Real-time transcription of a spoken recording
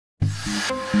Hi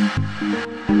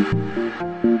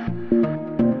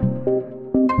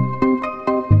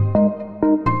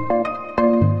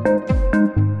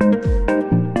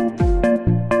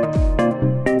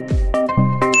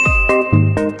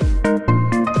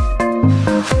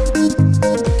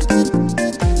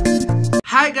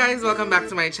guys! Welcome back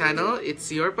to my channel. It's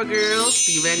your pa-girl,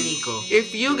 Nico.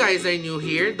 If you guys are new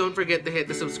here, don't forget to hit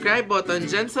the subscribe button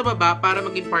dyan sa baba para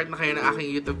maging part na kayo ng aking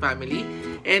YouTube family.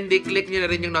 And i-click nyo na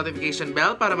rin yung notification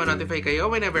bell para ma-notify kayo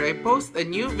whenever I post a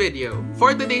new video.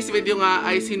 For today's video nga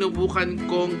ay sinubukan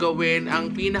kong gawin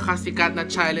ang pinakasikat na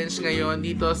challenge ngayon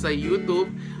dito sa YouTube,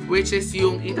 which is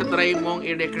yung itatry mong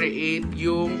i-recreate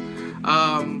yung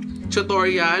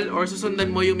tutorial or susundan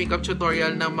mo yung makeup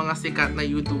tutorial ng mga sikat na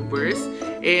YouTubers.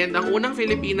 And ang unang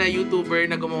Filipina YouTuber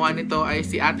na gumawa nito ay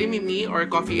si Ate Mimi or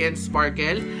Coffee and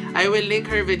Sparkle. I will link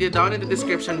her video down in the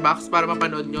description box para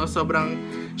mapanood nyo. Sobrang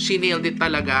she nailed it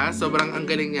talaga. Sobrang ang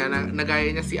galing niya. Nagaya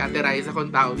niya si Ate Riza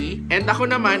Contawi. And ako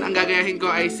naman, ang gagayahin ko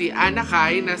ay si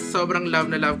CAY na sobrang love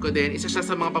na love ko din. Isa siya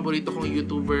sa mga paborito kong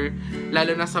YouTuber.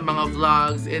 Lalo na sa mga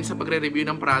vlogs and sa pagre-review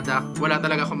ng product. Wala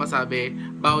talaga akong masabi.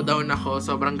 Bow down ako.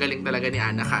 Sobrang galing talaga ni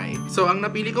CAY. So, ang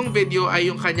napili kong video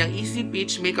ay yung kanyang Easy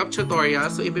Peach makeup tutorial.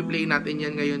 So, ipi-play natin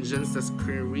yan ngayon dyan sa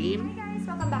screen. Hey guys!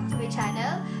 Welcome back to my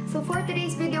channel. So, for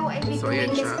today's video, I'll be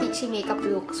doing this peachy makeup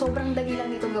look. Sobrang dali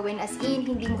lang nitong gawin, as in,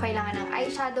 hindi mo kailangan ng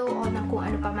eyeshadow o ng kung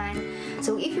ano pa man.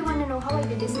 So, if you wanna know how I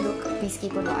did this look, please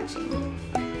keep on watching.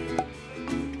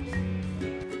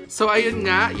 So, ayun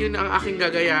nga, yun ang aking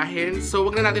gagayahin. So,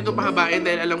 wag na natin itong pahabain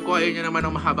dahil alam ko ayun nyo naman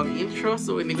ang mahabang intro.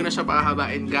 So, hindi ko na siya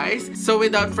pahabain, guys. So,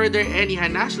 without further any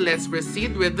hanash, let's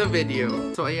proceed with the video.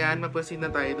 So, ayan, mag-proceed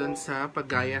na tayo dun sa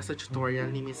paggaya sa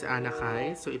tutorial ni Miss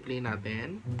CAY. So, i-play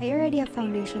natin. I already have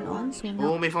foundation on, so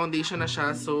oh, may foundation na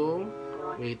siya. So,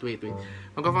 wait.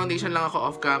 Magpa-foundation lang ako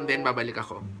off-cam, then babalik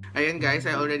ako. Ayan guys,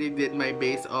 I already did my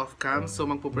base off-cam. So,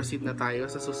 magpo-proceed na tayo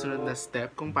sa susunod na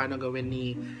step kung paano gawin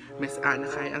ni Miss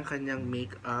CAY ang kanyang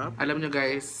makeup. Alam nyo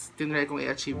guys, tinry kong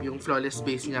i-achieve yung flawless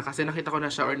base niya kasi nakita ko na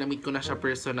siya or na-meet ko na siya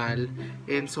personal.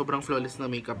 And sobrang flawless na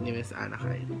makeup ni Miss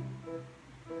CAY.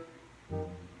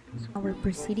 So, we're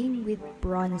proceeding with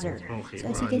bronzer. Okay, so,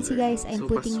 as you can see guys, I'm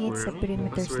putting it sa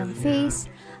perimeters ng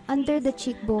face, under the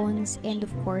cheekbones, and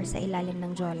of course, sa ilalim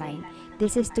ng jawline.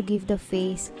 This is to give the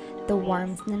face the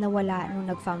warmth na nawala nung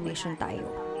nag-foundation tayo.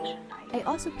 I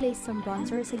also placed some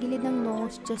bronzer sa gilid ng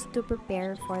nose just to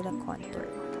prepare for the contour.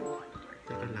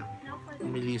 Teka lang.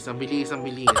 Ang bilis. Teka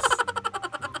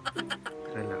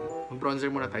lang. Mag-bronzer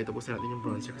muna tayo. Tapusin natin yung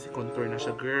bronzer kasi contour na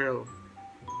siya, girl.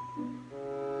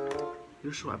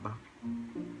 Joshua ba?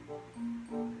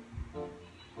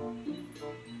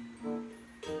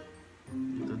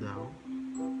 Dito daw.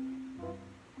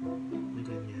 May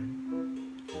ganyan.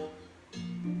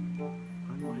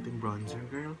 Ano makita yung bronzer,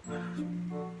 girl?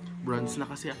 Bronze na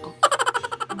kasi ako.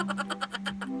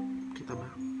 Kita ba?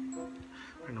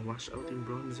 Para na-wash out yung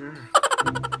bronzer.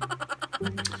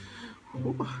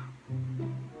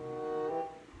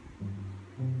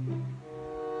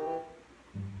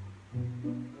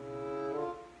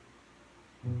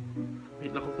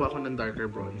 Wait, nakukuha ko ng darker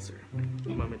bronzer.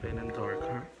 Gumamit tayo ng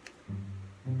darker.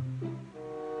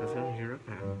 Kasi ang hirap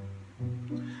ha.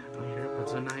 Ang hirap at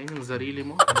sanahin yung sarili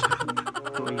mo.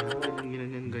 So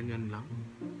yan, ganyan lang.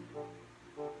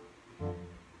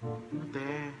 Ano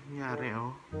te? Nangyari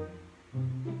oh.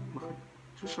 Bakit?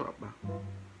 Show up ba?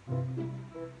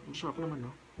 Show up naman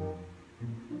oh.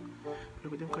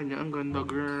 Lapit yung kanya, ang ganda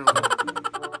girl.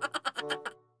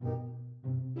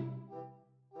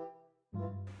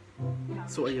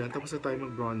 So ayan, tapos na tayo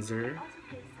mag-bronzer.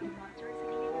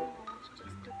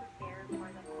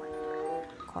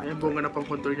 Ayan, bunga na pang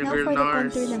contour niya, girl. Now for the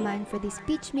contour naman, for this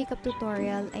peach makeup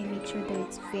tutorial, I make sure that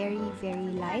it's very,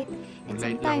 very light. And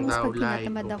light sometimes, lang daw, pag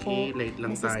tinatamad ako, okay, light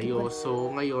lang tayo.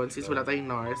 So ngayon, since wala tayong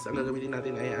NARS, ang gagamitin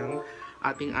natin ay ang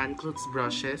ating unclothes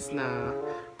brushes na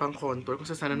pang contour. Kung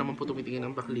sana naman po tumitingin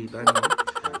ang baklita, no?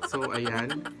 So, ayan.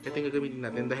 Ito yung gagamitin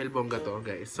natin dahil bongga to,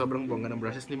 guys. Sobrang bongga ng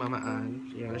brushes ni Mama Ann.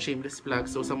 Yan, shameless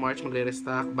plug. So, sa March,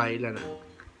 magre-restock. Baila na.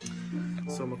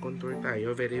 So, mag-contour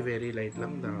tayo. Very, very light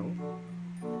lang daw.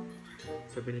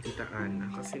 Sabi ni Tita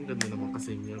Anna. Kasi ang ganda naman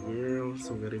kasi niya, girl.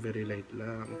 So, very, very light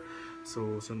lang.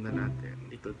 So, sundan natin.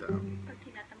 Ito daw. Pag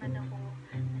tinatamad ako,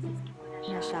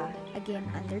 na siya. Again,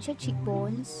 under sa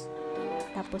cheekbones.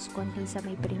 Tapos, konti sa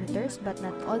may perimeters, but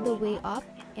not all the way up.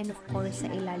 And of course,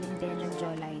 sa ilalim din ng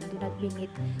jawline. Do not bring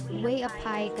it way up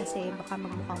high kasi baka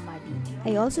magmukhang muddy.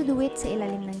 I also do it sa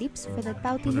ilalim ng lips for that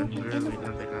pouty look. And of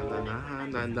course,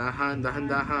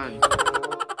 dahan-dahan.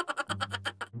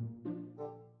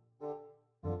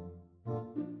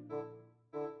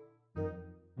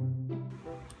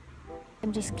 I'm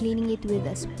just cleaning it with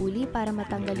a spoolie para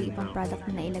matanggal yung ibang product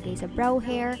na nailagay sa brow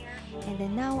hair. And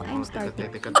then now, I'm starting.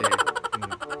 Teka.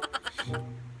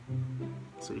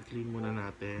 So, i-clean muna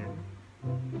natin.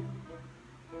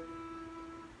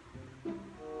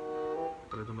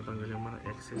 Para matanggal yung mga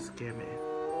excess keme.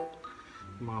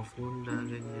 Yung mga funda,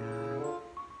 ganyan.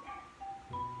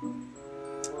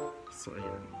 So,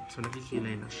 ayan. So,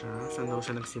 nakikilay na siya. Saan daw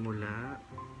siya nagsimula?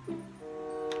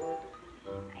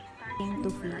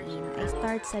 To fill in. I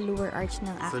start sa lower arch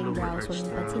ng aking brow. So, yung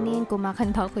pansinin,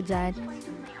 kumakanta ko dyan.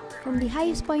 From the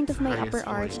highest point of my upper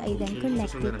arch, I then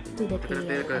connect it to the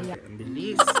tail. Ang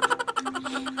bilis!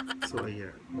 So,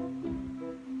 ayan.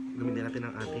 Gamitin natin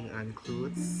ang ating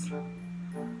uncludes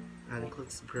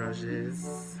brushes.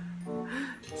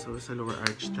 So, sa lower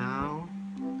arch now.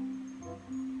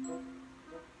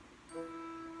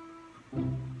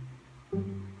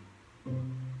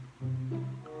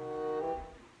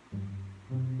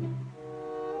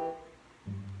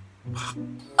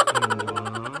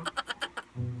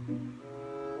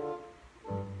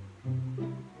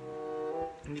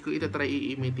 Hindi ko itatry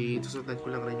i-imitate. Susundan ko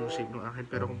lang rin yung shape ng akin.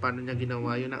 Pero kung paano niya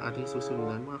ginawa, yun ang ating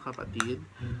susundan, mga kapatid.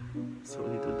 So,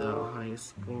 dito daw,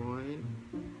 highest point.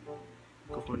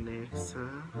 Kukonect sa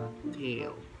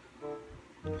tail.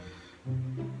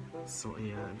 So,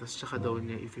 ayan. Tapos, tsaka daw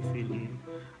niya i-fill in.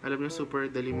 Alam niyo, super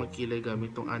dali magkilay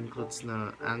gamit tong uncludes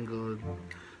na angled,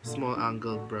 small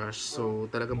angled brush. So,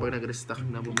 talagang pag nag-restock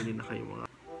na, bumili na kayo mga.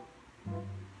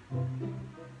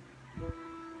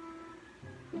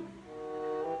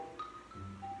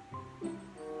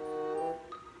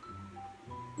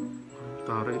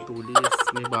 Tara, itulis.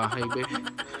 May bahay, be.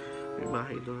 May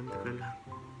bahay doon. Teka lang.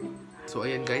 So,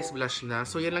 ayan guys, blush na.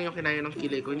 So, yan lang yung kinaya ng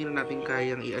kilay ko. Hindi na natin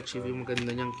kayang i-achieve yung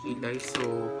maganda niyang kilay. So,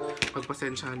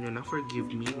 pagpasensyahan nyo na.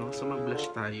 Forgive me, no? So,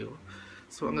 mag-blush tayo.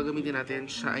 So, ang gagamitin natin,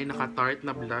 siya ay naka-tart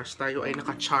na blush. Tayo ay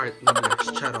naka-chart na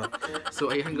blush. Charot. So,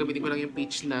 ayan, gamitin ko lang yung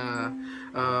peach na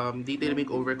detail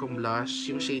makeover kong blush.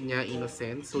 Yung shade niya,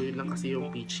 Innocent. So, yun lang kasi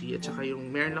yung peachy. At saka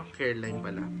yung meron lang hairline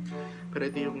pala. Pero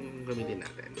ito yung gamitin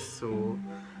natin. So,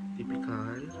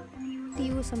 typical. To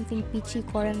use something peachy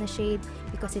coral na shade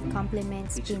because it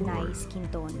complements Pinay skin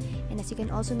tone. And as you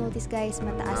can also notice guys,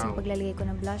 mataas ang paglalagay ko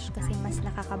ng blush kasi mas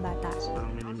nakakabata. So,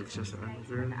 parang minimix siya sa ano,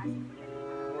 girl.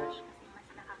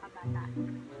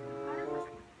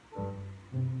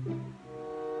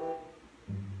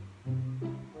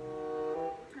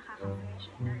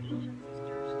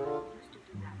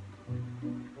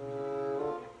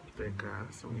 Teka,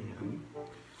 so yan.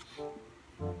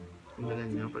 Kung ganyan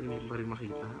niya, pag hindi pa rin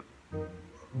makita.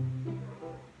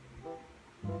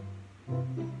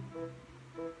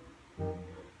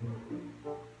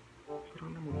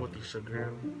 Parang namumuti siya,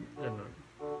 girl. Ganon.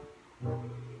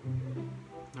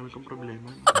 Dami kong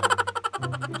problema.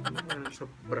 Ano sa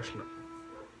brush na.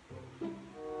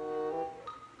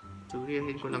 So,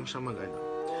 gayahin ko lang siya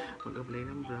mag-apply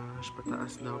ng brush.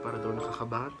 Pataas daw para daw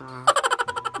nakakabata.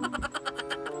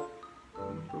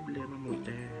 Anong problema mo,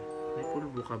 te? May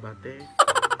pulbo ka ba, te?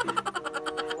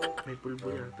 May pulbo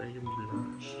yata yung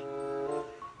blush.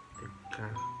 Teka.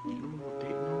 Namumuti,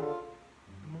 no?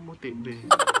 Namumuti, be.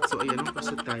 So, ayan,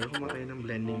 pasad tayo. Kumakain ng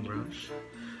blending brush.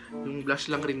 Yung blush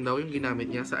lang rin daw yung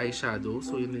ginamit niya sa eyeshadow.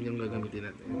 So, yun din yung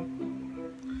gagamitin natin.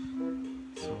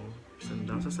 So, saan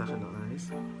daw sa akin ng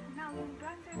eyes?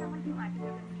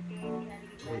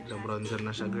 Wait lang, bronzer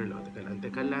na siya, girl. O,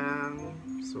 teka lang.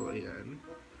 So, ayan.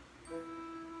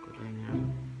 Kulay niya.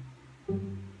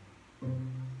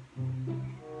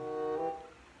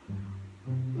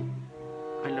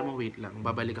 Alam mo, wait lang.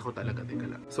 Babalik ako talaga. Teka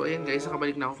lang. So, ayan guys.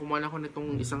 Nakabalik na ako. Kumuha na ako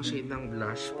nitong isang shade ng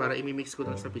blush para imimix ko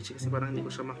dun sa peachy kasi parang hindi ko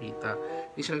siya makita.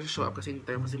 Hindi siya nag-show up kasi hindi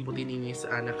tayo kasing puti ni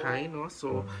sa CAY, no?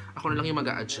 So, ako na lang yung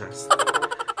mag-a-adjust.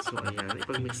 So, ayan.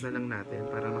 Ipag-mix na lang natin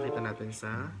para makita natin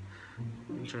sa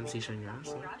yung transition niya.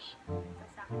 So,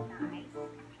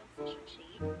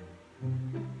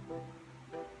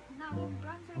 now, yung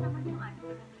bronzer naman yung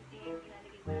ano, gamitin,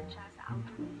 ilalagay ko lang siya sa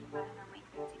outer V para na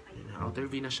ma-intensify yung outer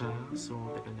V na siya. So,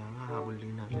 teka lang, hahabol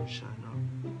din natin siya, no?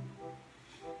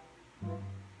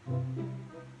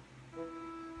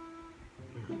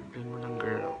 Ayan mo lang,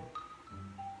 girl.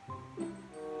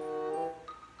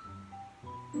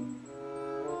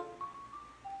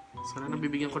 Sana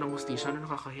nabibigyan ko ng hustisya na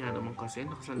nakakahiya naman kasi.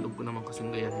 Nakasandog ko naman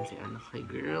kasing gayahin si anak. Hi,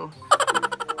 girl.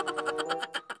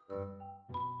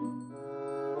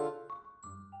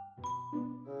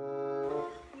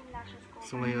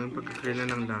 So ngayon, pagka-curl na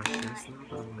ng lashes, no?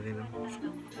 Parang mali na.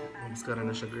 Mascara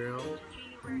na siya, girl.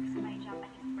 works by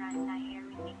Japanese brand na hair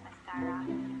wicking mascara.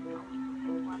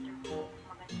 Waterproof,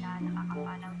 maganda,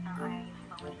 nakakapanaw ng eyes,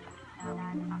 bawal kapit na,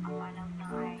 nakakapanaw ng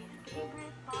eyes.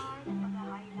 Favorite part,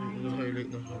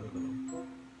 So,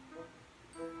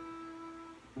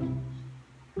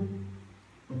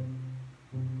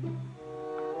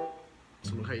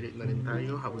 mag-highlight na rin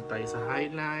tayo. Habol tayo sa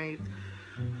highlight.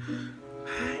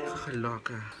 Ay,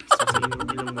 kakaloka. So, sa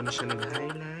hindi lang muna siya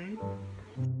nag-highlight.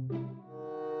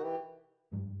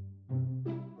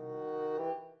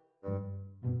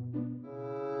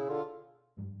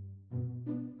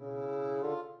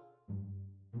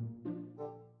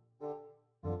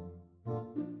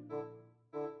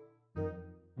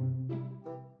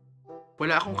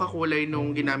 Wala akong kakulay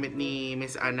nung ginamit ni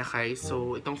Miss Anna CAY.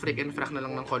 So, itong Freak and Frack na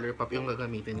lang ng ColourPop yung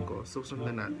gagamitin ko. So,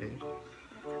 sundan natin.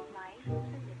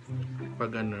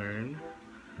 Pag ganun.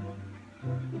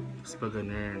 Tapos pag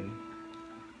ganun.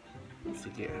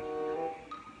 Sige.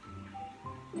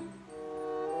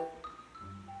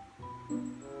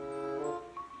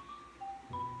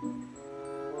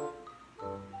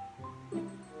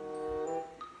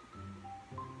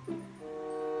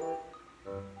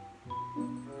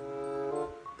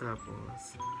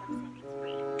 Tapos,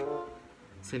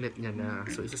 sinet niya na.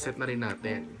 So, isa-set na rin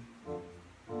natin.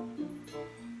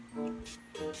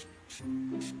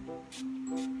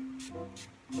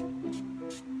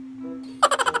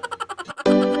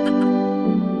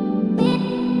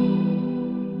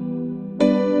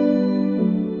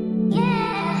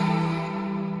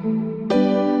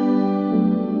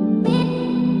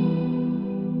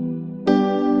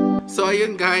 So,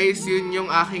 ayun guys, yun yung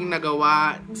aking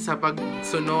nagawa sa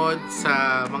pagsunod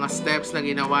sa mga steps na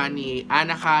ginawa ni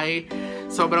Anna CAY.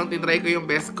 Sobrang tinry ko yung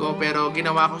best ko, pero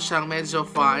ginawa ko siyang medyo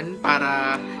fun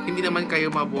para hindi naman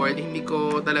kayo maboard. Hindi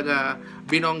ko talaga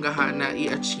binonggahan na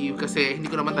i-achieve kasi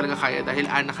hindi ko naman talaga kaya dahil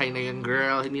Anna CAY na yun,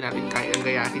 girl. Hindi natin kaya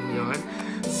gayahin yun.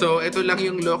 So, ito lang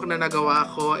yung look na nagawa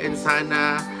ko and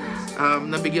sana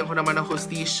nabigyan ko naman ng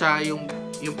hustisya yung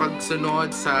pagsunod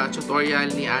sa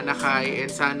tutorial ni Anna CAY and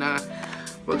sana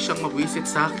wag siyang mabwisit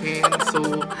sa akin.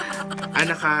 So,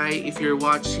 Anna CAY, if you're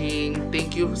watching,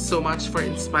 thank you so much for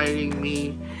inspiring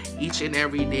me each and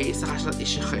every day. Isa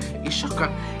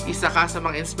ka sa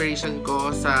mga inspiration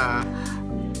ko sa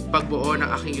pagbuo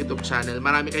ng aking YouTube channel.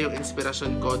 Marami kayong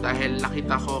inspirasyon ko dahil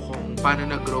nakita ko kung paano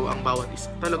nag-grow ang bawat isa.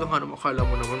 Talagang ano, makala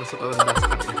mo naman sa tatanda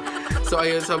sa akin. So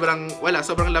ayun, sobrang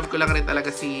love ko lang rin talaga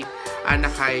si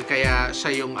Anna CAY, kaya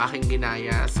siya yung aking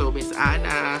ginaya. So Miss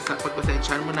Anna, sa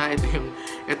pagpasensyahan mo na,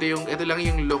 ito lang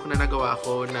yung look na nagawa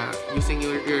ko na using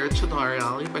your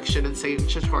tutorial, yung pagsunod sa yung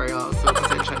tutorial. So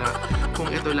pasensya na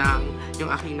kung ito lang yung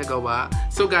aking nagawa.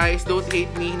 So guys, don't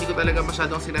hate me, hindi ko talaga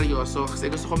masyadong sineryoso kasi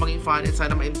gusto ko maging fun and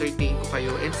sana ma-entertain ko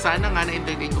kayo. And sana nga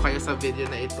na-entertain ko kayo sa video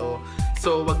na ito.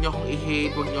 So wag niyo akong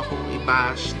i-hate, wag niyo akong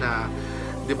i-bash na,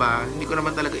 diba? Hindi ko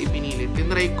naman talaga ipinilit.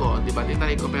 Tinry ko, diba?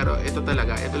 Tinry ko, pero ito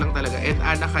lang talaga. And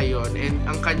Anna CAY yun. And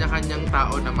ang kanya-kanyang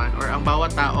tao naman, or ang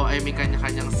bawat tao ay may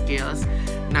kanya-kanyang skills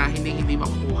na hindi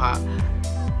makukuha.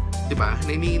 Diba?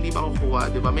 Hindi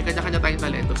makukuha, diba? May kanya-kanya tayong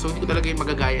talento. So, hindi ko talaga yung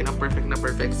magagaya ng perfect na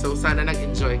perfect. So, sana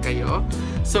nag-enjoy kayo.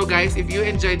 So, guys, if you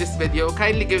enjoyed this video,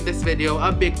 kindly give this video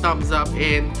a big thumbs up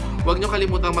and huwag nyo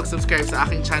kalimutang mag-subscribe sa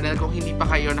aking channel kung hindi pa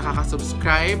kayo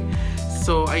nakaka-subscribe.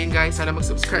 So, ayun guys, sana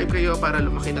mag-subscribe kayo para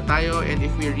lumaki na tayo. And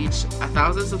if we reach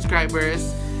 1,000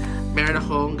 subscribers, meron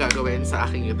akong gagawin sa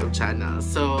aking YouTube channel.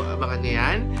 So, abangan nyo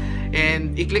yan.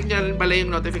 And i-click nyo rin pala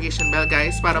yung notification bell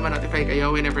guys para ma-notify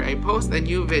kayo whenever I post a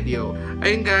new video.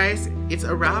 Ayun guys, it's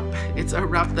a wrap. It's a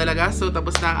wrap talaga. So,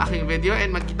 tapos na ang aking video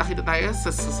and magkita-kita tayo sa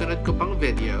susunod ko pang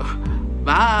video.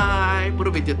 Bye!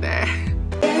 Puro video te.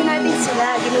 Kaya natin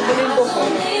sila, ginugulo yung buko,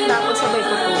 tapos sabay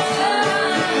ko